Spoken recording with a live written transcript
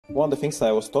one of the things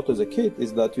I was taught as a kid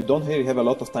is that you don't really have a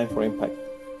lot of time for impact.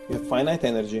 You have finite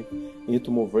energy. You need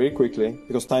to move very quickly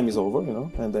because time is over,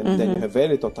 and then you have very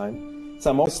little time. So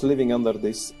I'm always living under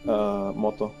this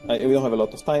motto. We don't have a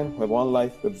lot of time. We have one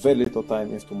life. We have very little time.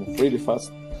 You have to move really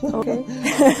fast. Okay.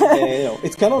 And,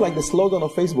 it's kind of like the slogan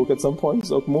of Facebook at some point.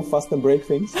 So move fast and break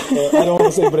things. I don't want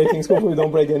to say break things. Hopefully,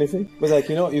 don't break anything. But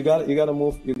you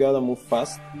gotta move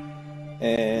fast.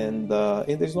 And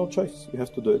there's no choice. You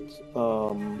have to do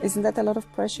it. Isn't that a lot of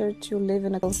pressure to live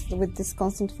with this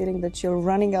constant feeling that you're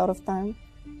running out of time?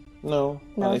 No.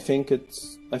 I think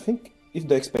if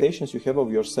the expectations you have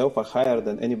of yourself are higher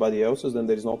than anybody else's, then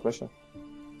there is no pressure.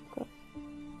 Okay.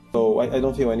 So I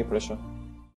don't feel any pressure.